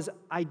Paul is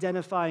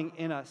identifying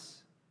in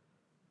us.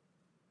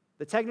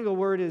 The technical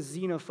word is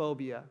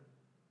xenophobia.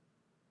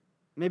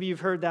 Maybe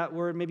you've heard that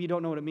word, maybe you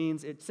don't know what it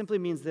means. It simply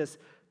means this: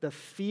 the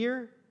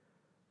fear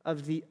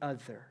of the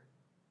other,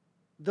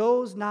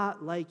 those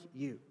not like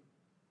you.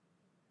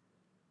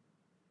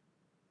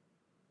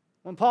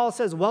 When Paul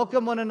says,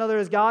 welcome one another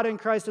as God in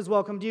Christ has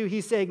welcomed you,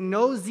 he's saying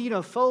no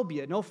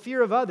xenophobia, no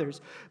fear of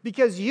others,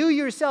 because you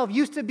yourself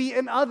used to be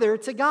an other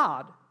to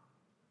God.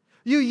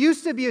 You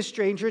used to be a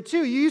stranger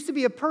too. You used to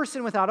be a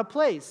person without a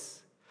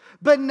place.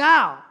 But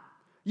now,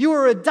 you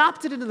are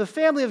adopted into the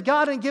family of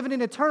God and given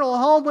an eternal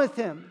home with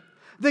him.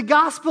 The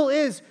gospel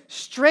is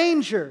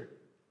stranger.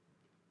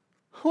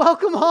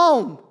 Welcome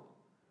home.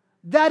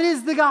 That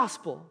is the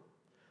gospel.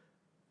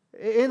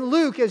 In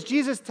Luke, as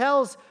Jesus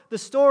tells the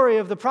story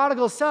of the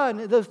prodigal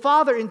son, the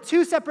father in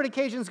 2 separate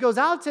occasions goes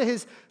out to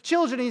his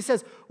children and he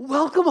says,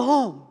 welcome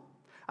home.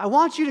 I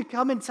want you to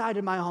come inside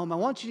of my home. I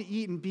want you to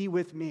eat and be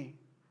with me.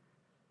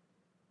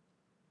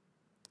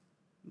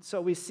 And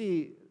so we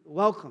see,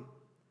 welcome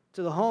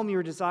to the home you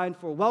were designed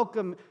for.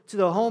 Welcome to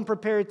the home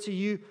prepared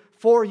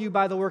for you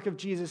by the work of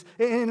Jesus.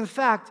 And in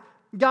fact,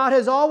 God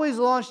has always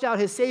launched out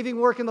his saving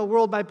work in the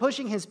world by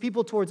pushing his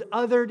people towards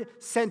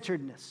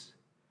othered-centeredness.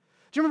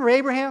 Do you remember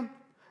Abraham?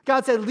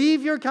 God said,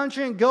 leave your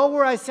country and go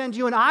where I send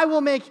you, and I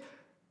will make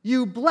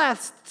you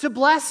blessed to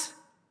bless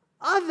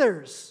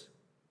others.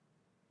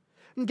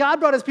 And God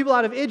brought his people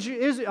out of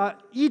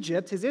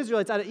Egypt, his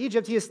Israelites out of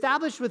Egypt. He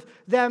established with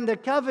them the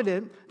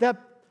covenant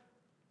that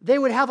they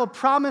would have a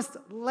promised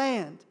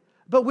land.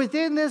 But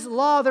within this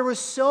law, there were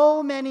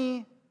so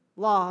many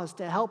laws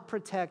to help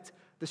protect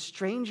the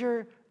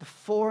stranger, the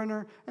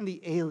foreigner, and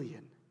the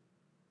alien.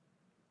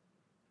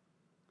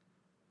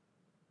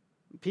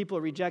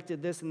 People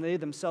rejected this and they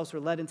themselves were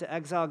led into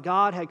exile.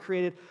 God had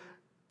created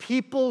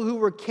people who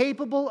were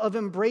capable of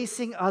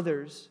embracing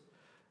others.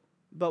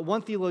 But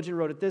one theologian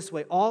wrote it this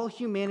way: all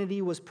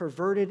humanity was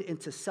perverted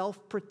into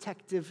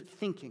self-protective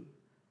thinking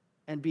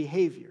and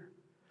behavior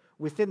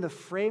within the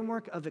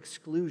framework of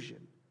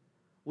exclusion,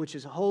 which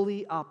is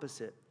wholly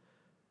opposite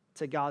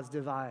to God's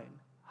divine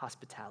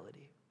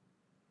hospitality.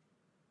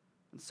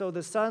 And so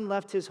the Son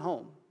left his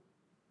home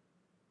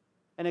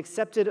and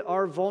accepted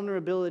our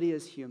vulnerability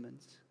as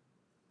humans.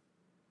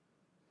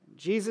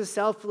 Jesus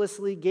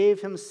selflessly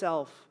gave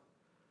himself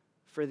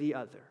for the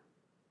other.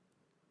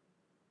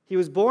 He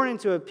was born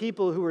into a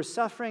people who were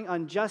suffering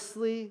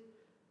unjustly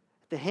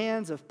at the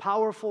hands of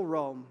powerful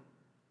Rome.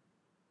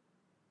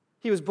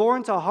 He was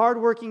born to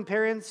hardworking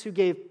parents who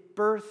gave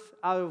birth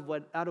out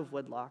of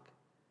wedlock.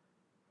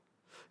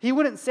 He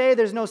wouldn't say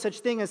there's no such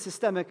thing as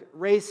systemic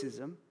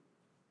racism.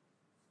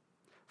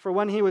 For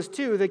when he was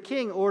 2, the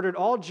king ordered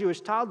all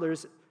Jewish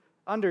toddlers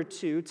under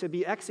 2 to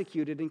be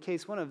executed in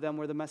case one of them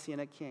were the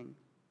Messianic king.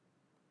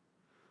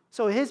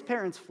 So his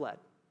parents fled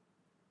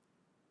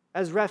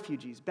as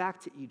refugees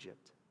back to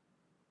Egypt.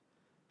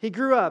 He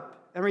grew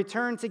up and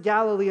returned to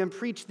Galilee and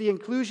preached the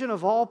inclusion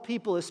of all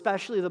people,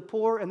 especially the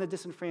poor and the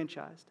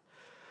disenfranchised.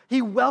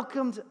 He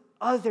welcomed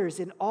others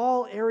in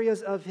all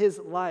areas of his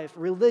life: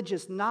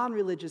 religious,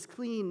 non-religious,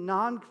 clean,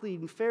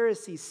 non-clean,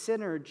 Pharisee,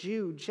 sinner,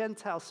 Jew,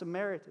 Gentile,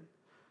 Samaritan.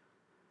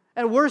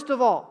 And worst of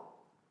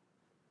all,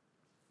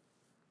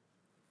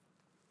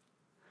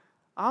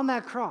 on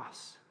that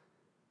cross,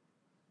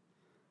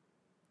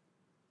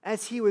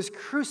 as he was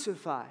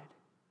crucified,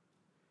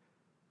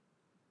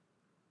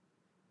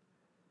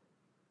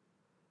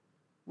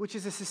 which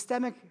is a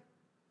systemic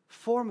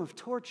form of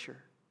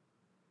torture,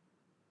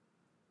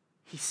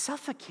 he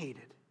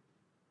suffocated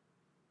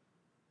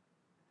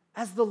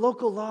as the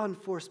local law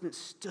enforcement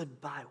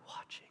stood by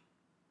watching.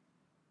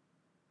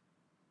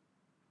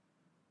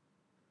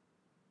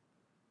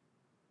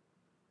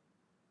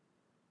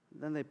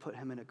 Then they put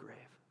him in a grave.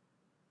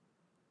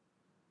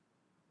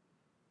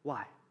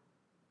 Why?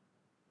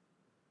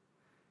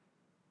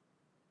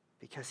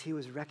 Because he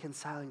was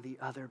reconciling the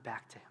other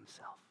back to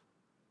himself.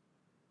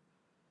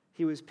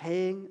 He was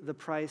paying the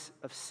price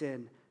of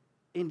sin,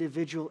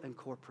 individual and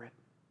corporate.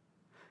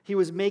 He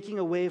was making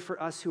a way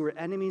for us who were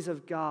enemies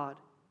of God,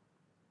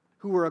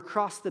 who were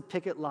across the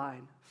picket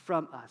line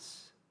from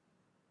us.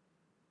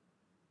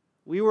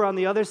 We were on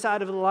the other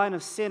side of the line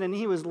of sin, and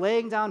he was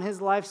laying down his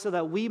life so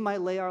that we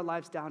might lay our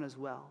lives down as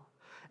well.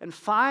 And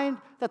find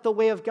that the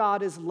way of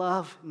God is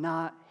love,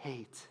 not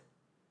hate.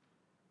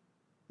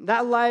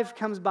 That life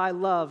comes by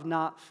love,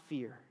 not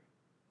fear.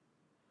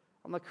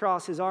 On the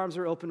cross, his arms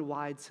are opened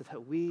wide so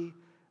that we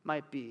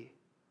might be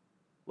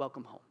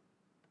welcome home.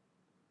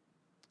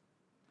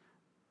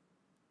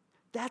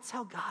 That's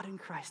how God in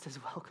Christ has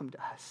welcomed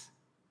us.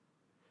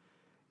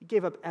 He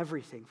gave up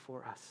everything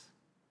for us.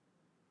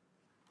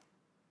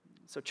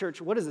 So,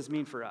 church, what does this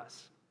mean for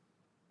us?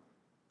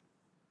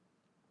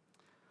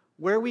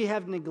 Where we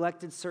have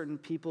neglected certain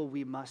people,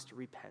 we must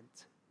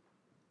repent.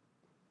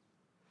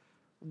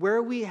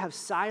 Where we have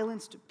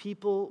silenced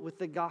people with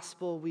the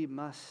gospel, we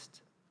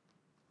must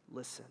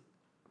listen.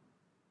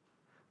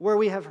 Where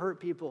we have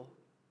hurt people,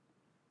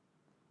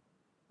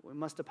 we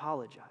must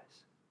apologize.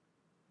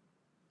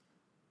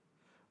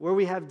 Where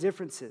we have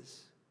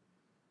differences,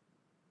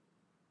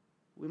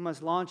 we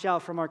must launch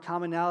out from our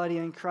commonality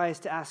in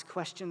Christ to ask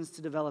questions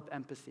to develop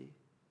empathy.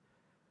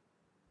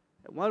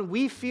 And when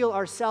we feel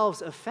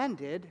ourselves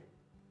offended,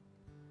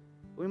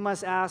 we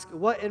must ask,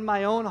 what in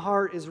my own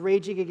heart is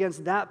raging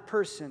against that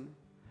person?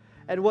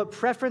 And what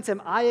preference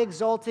am I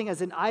exalting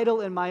as an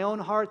idol in my own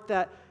heart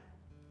that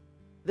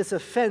this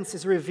offense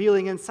is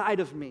revealing inside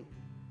of me?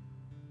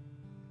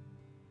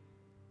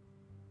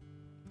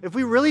 If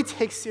we really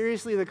take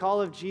seriously the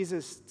call of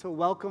Jesus to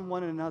welcome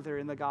one another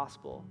in the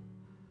gospel,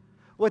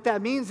 what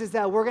that means is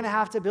that we're going to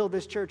have to build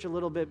this church a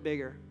little bit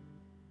bigger.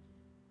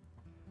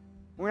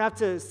 We're going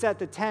to have to set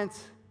the tent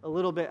a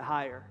little bit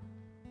higher.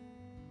 We're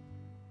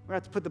going to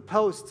have to put the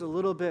posts a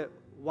little bit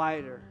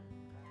wider.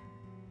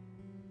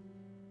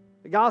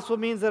 The gospel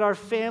means that our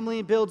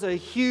family builds a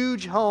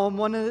huge home,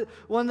 one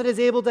that is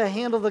able to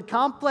handle the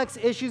complex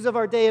issues of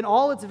our day in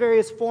all its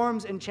various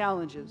forms and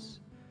challenges.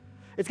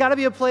 It's got to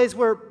be a place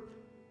where,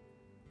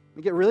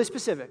 we get really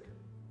specific,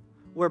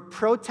 where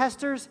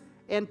protesters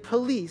and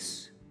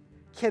police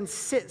can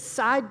sit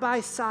side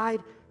by side,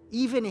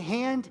 even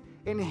hand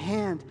in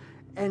hand,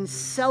 and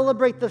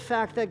celebrate the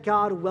fact that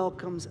God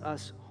welcomes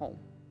us home.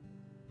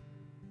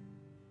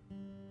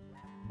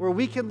 Where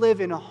we can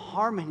live in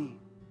harmony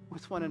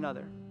with one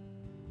another.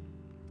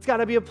 It's got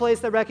to be a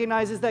place that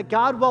recognizes that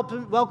God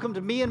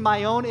welcomed me in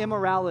my own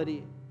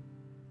immorality.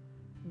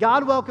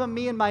 God welcomed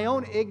me in my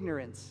own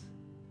ignorance.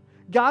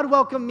 God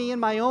welcomed me in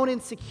my own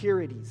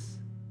insecurities.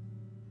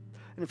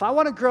 And if I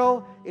want to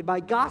grow in my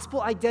gospel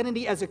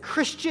identity as a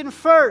Christian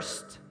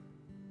first,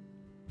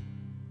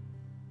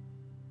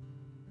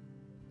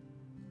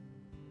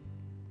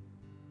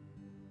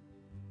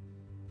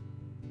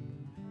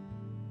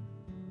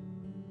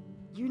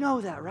 you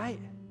know that, right?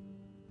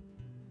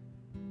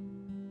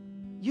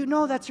 You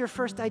know that's your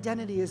first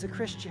identity as a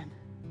Christian.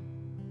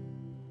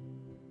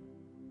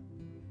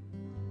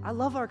 I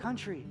love our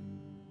country.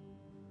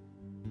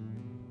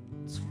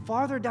 It's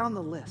farther down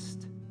the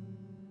list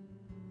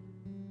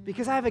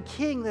because I have a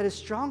king that is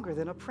stronger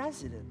than a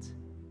president.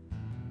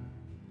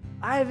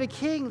 I have a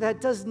king that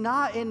does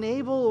not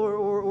enable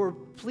or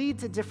plead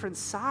to different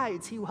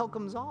sides. He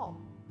welcomes all.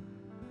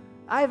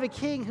 I have a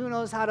king who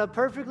knows how to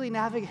perfectly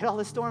navigate all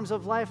the storms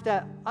of life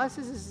that us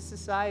as a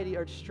society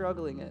are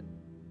struggling in.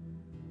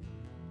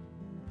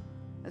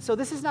 And so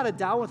this is not a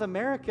down with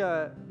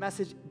America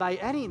message by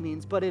any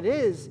means, but it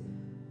is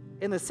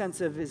in the sense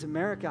of, is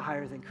America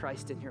higher than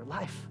Christ in your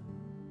life?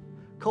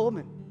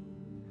 Coleman,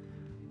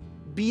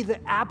 be the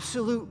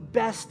absolute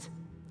best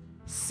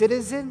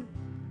citizen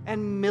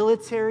and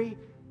military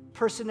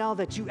personnel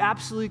that you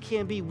absolutely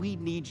can be. We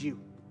need you.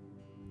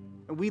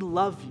 And we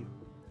love you.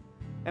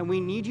 And we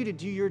need you to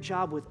do your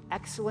job with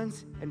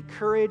excellence and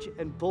courage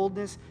and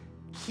boldness,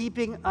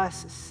 keeping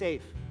us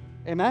safe.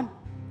 Amen?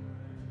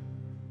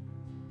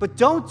 But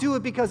don't do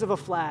it because of a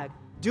flag.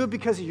 Do it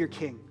because of your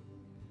king.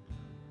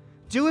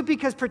 Do it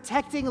because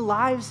protecting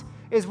lives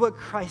is what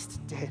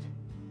Christ did.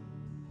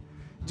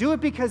 Do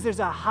it because there's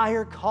a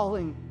higher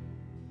calling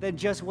than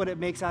just what it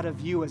makes out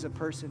of you as a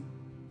person.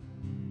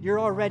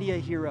 You're already a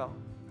hero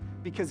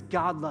because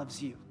God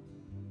loves you.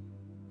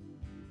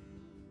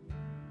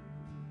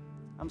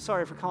 I'm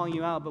sorry for calling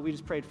you out, but we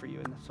just prayed for you,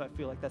 and so I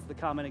feel like that's the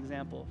common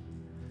example.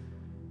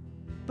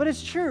 But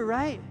it's true,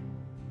 right?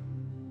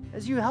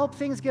 As you help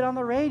things get on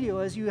the radio,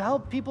 as you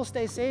help people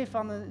stay safe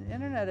on the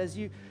internet, as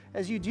you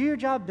do your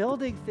job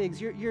building things,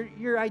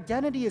 your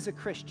identity as a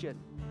Christian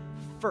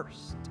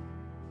first.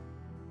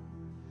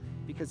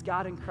 Because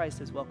God in Christ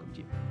has welcomed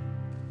you.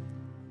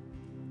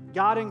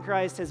 God in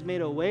Christ has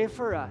made a way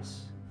for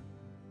us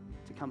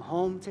to come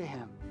home to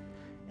Him.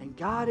 And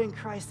God in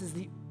Christ is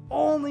the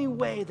only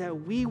way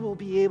that we will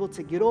be able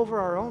to get over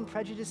our own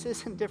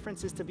prejudices and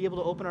differences, to be able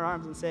to open our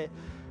arms and say,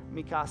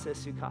 Mi casa,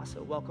 su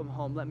casa, welcome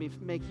home. Let me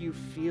make you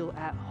feel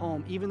at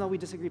home. Even though we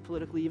disagree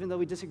politically, even though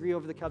we disagree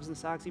over the Cubs and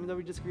Sox, even though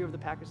we disagree over the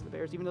Packers and the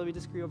Bears, even though we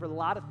disagree over a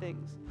lot of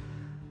things,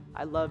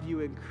 I love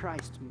you in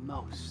Christ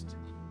most.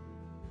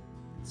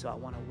 So I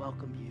want to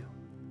welcome you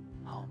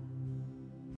home.